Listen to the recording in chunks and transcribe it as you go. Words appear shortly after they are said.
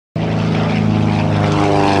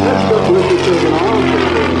taken off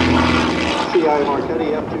with the SIAI-Marchetti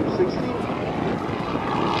F.260.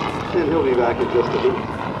 And he'll be back in just a bit.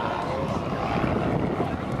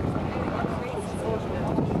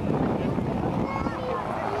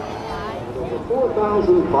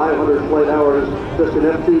 4,500 flight hours, just an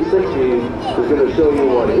F-260 is going to show you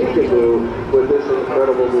what he can do with this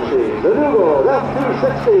incredible machine. The Newgold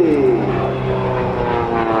F-260!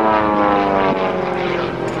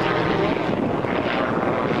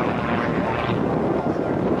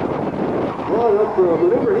 Brought up for a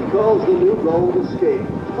maneuver he calls the Newgold Escape.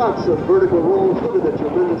 Lots of vertical rolls. Look at the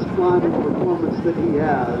tremendous climbing performance that he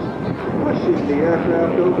has. Pushing the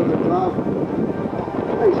aircraft over the top.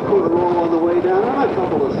 Nice quarter roll on the way down, and a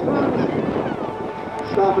couple of spins.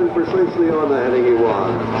 Stopping precisely on the heading he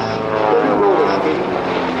wants. The Newgold Escape.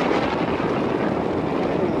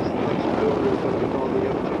 The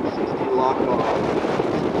F-260 lock off.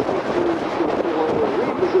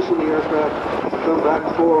 Reposition the aircraft. Come back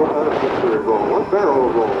for a victory roll, a barrel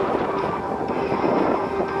roll.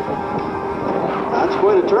 That's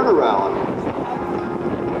quite a turnaround.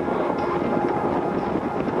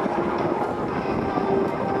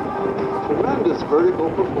 Tremendous vertical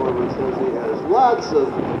performance as he has lots of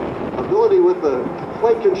ability with the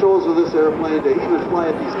flight controls of this airplane to even fly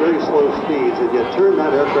at these very slow speeds and yet turn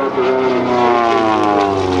that aircraft around.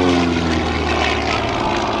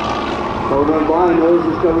 Home run by, nose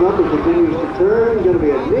is coming up and continues to turn. Going to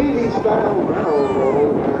be a Navy-style barrel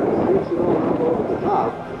roll where it takes it all up over the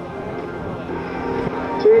top.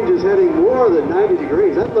 Changes heading more than 90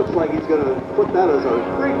 degrees. That looks like he's going to put that as a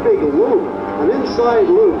great big loop, an inside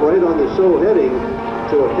loop right on the show heading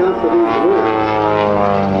to account for these winds.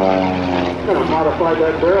 Kind of modified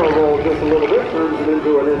that barrel roll just a little bit, turns it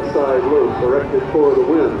into an inside loop directed for the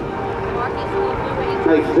wind.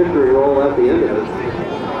 Nice victory roll at the end of it.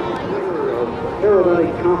 Aerobatic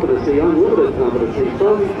competency, unlimited competency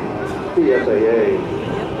from the FAA,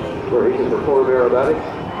 where he can perform aerobatics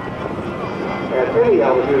at any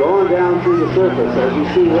altitude on down through the surface, as you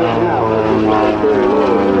see right now, as he flies very low,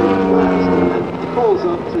 very fast, and pulls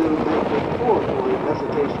up to make the 4-point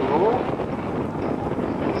hesitation roll,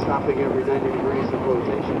 stopping every 90 degrees of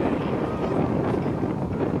rotation.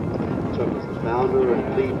 Chuck is the founder and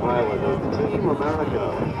lead pilot of Team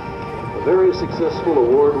America, a very successful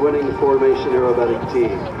award-winning formation aerobatic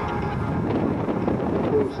team.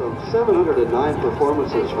 Some 709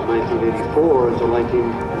 performances from 1984 until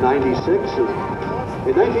 1996. And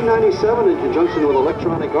in 1997, in conjunction with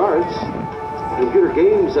Electronic Arts, computer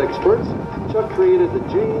games experts, Chuck created the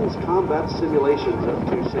Jane's Combat Simulations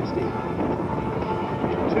F-260.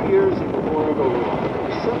 In 2 years, he performed over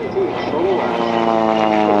 17 solo laps.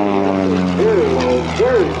 Very low,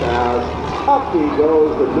 very fast. Up he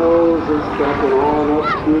goes. The nose is tracking on up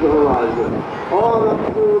through the horizon, on up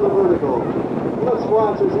through the vertical. Let's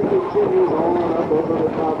watch as he continues on up over the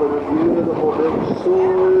top of the beautiful big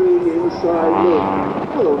soaring inside loop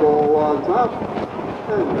with a roll on top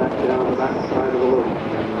and back down the back side of the loop.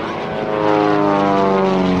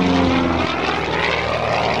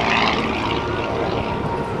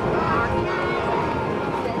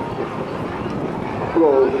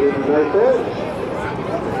 Rolls it in the knife edge.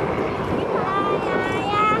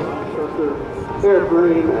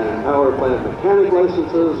 Airframe and power plant mechanic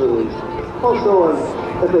licenses, and he's also an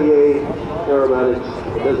FAA aerobatics,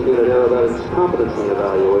 designated aerobatics competency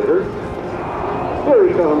evaluator. Here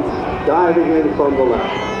he comes, diving in from the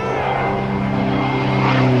left.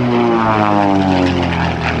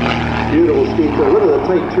 Beautiful steep turn. Look at the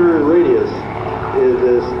tight turn radius in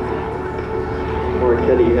this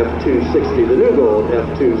Marchetti F-260, the Newgold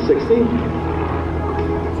F-260.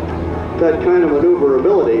 That kind of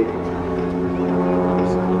maneuverability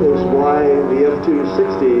is why the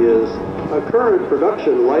F-260 is a current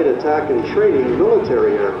production light attack and training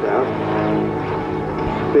military aircraft,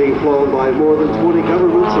 being flown by more than 20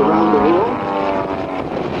 governments around the world.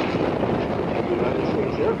 The United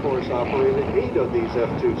States Air Force operated 8 of these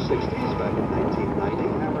F-260s back in 1990.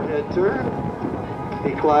 Hammerhead turn.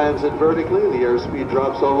 He climbs it vertically, the airspeed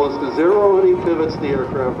drops almost to zero, and he pivots the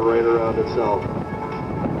aircraft right around itself.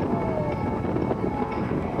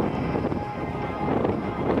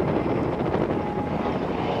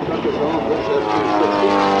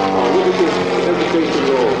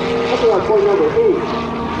 Point number 8,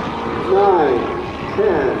 9,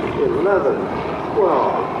 10, 11,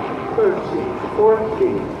 12, 13,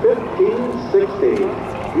 14, 15, 16.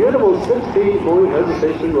 Beautiful 16-point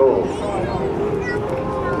hesitation roll.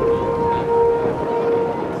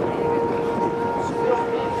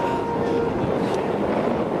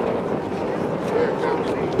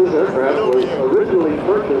 This aircraft was originally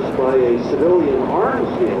purchased by a civilian arms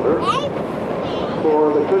dealer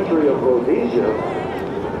for the country of Rhodesia.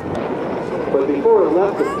 But before it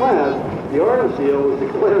left the plant, the arms deal was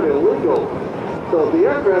declared illegal. So if the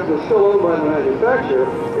aircraft was still owned by the manufacturer,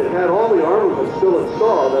 it had all the armament still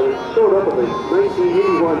installed, and it showed up at the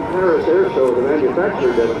 1981 Paris Airshow. The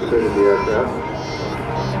manufacturer demonstrated the aircraft.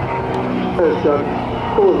 As Chuck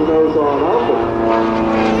pulls the nose on up and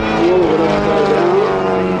rolls it upside down,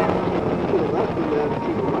 to the left and then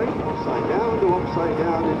to the right, upside down to upside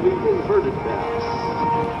down in the inverted pass.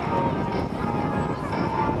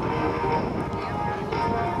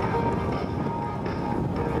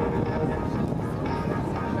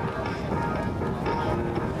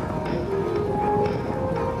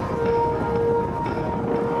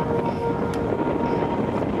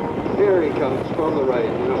 Here he comes from the right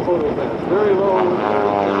in a photo pass. Very low.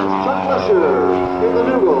 Chuck Lischer in the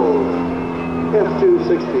Newgold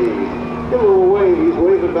S.260. Give him a wave. He's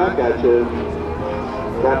waving back at you.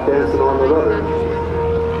 Tap dancing on the rudder.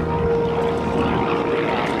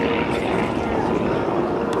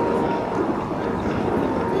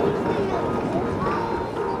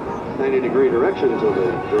 .90-degree direction to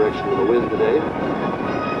the direction of the wind today.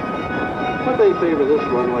 But they favor this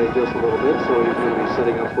runway just a little bit, so he's going to be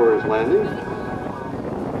setting up for his landing.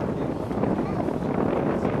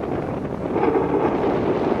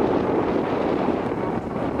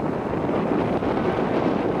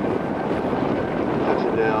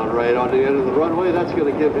 Touching down right on the end of the runway. That's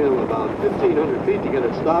going to give him about 1,500 feet to get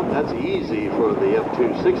it stopped. That's easy for the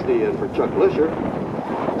F-260 and for Chuck Lischer.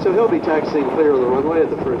 So he'll be taxiing clear of the runway at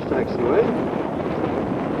the first taxiway.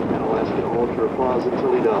 And I'll ask you to hold your applause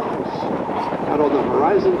until he does. Out on the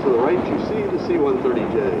horizon to the right, you see the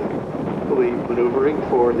C-130J. He'll be maneuvering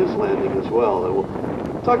for his landing as well. And we'll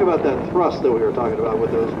talk about that thrust that we were talking about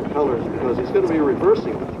with those propellers, because he's going to be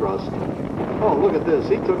reversing the thrust. Oh, look at this.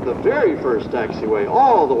 He took the very first taxiway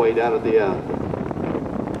all the way down at the end.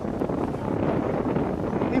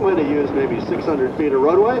 He might have used maybe 600 feet of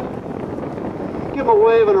runway. Give a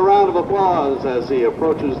wave and a round of applause as he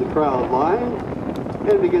approaches the crowd line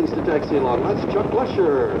and begins to taxi along. That's Chuck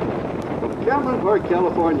Lischer from Cameron Park,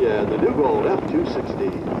 California, the Newgold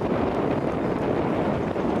F-260.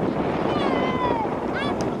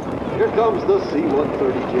 Here comes the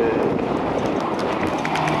C-130J.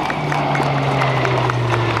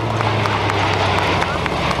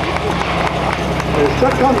 As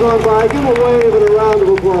Chuck comes on by, give him a wave and a round of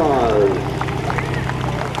applause.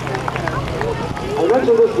 I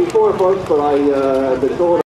mentioned this before, folks, but I've been told